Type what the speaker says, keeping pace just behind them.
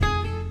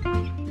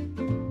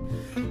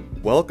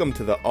Welcome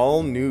to the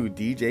all-new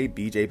DJ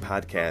BJ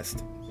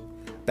podcast.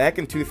 Back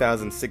in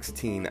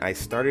 2016, I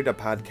started a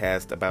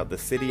podcast about the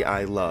city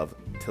I love,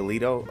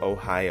 Toledo,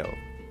 Ohio.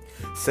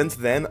 Since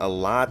then, a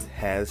lot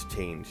has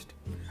changed.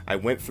 I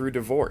went through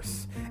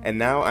divorce, and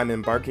now I'm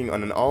embarking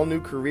on an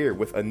all-new career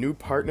with a new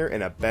partner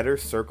and a better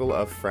circle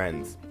of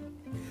friends.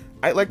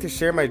 I'd like to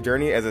share my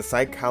journey as a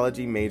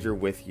psychology major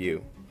with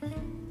you.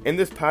 In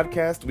this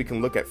podcast, we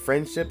can look at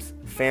friendships,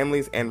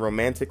 families, and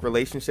romantic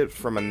relationships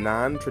from a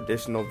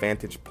non-traditional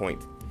vantage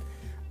point.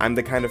 I'm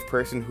the kind of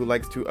person who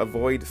likes to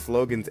avoid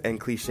slogans and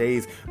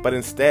cliches, but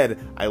instead,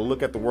 I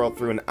look at the world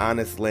through an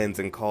honest lens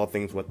and call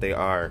things what they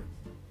are.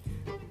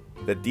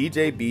 The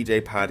DJ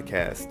BJ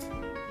podcast.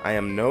 I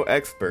am no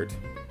expert.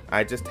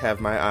 I just have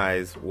my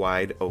eyes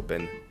wide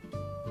open.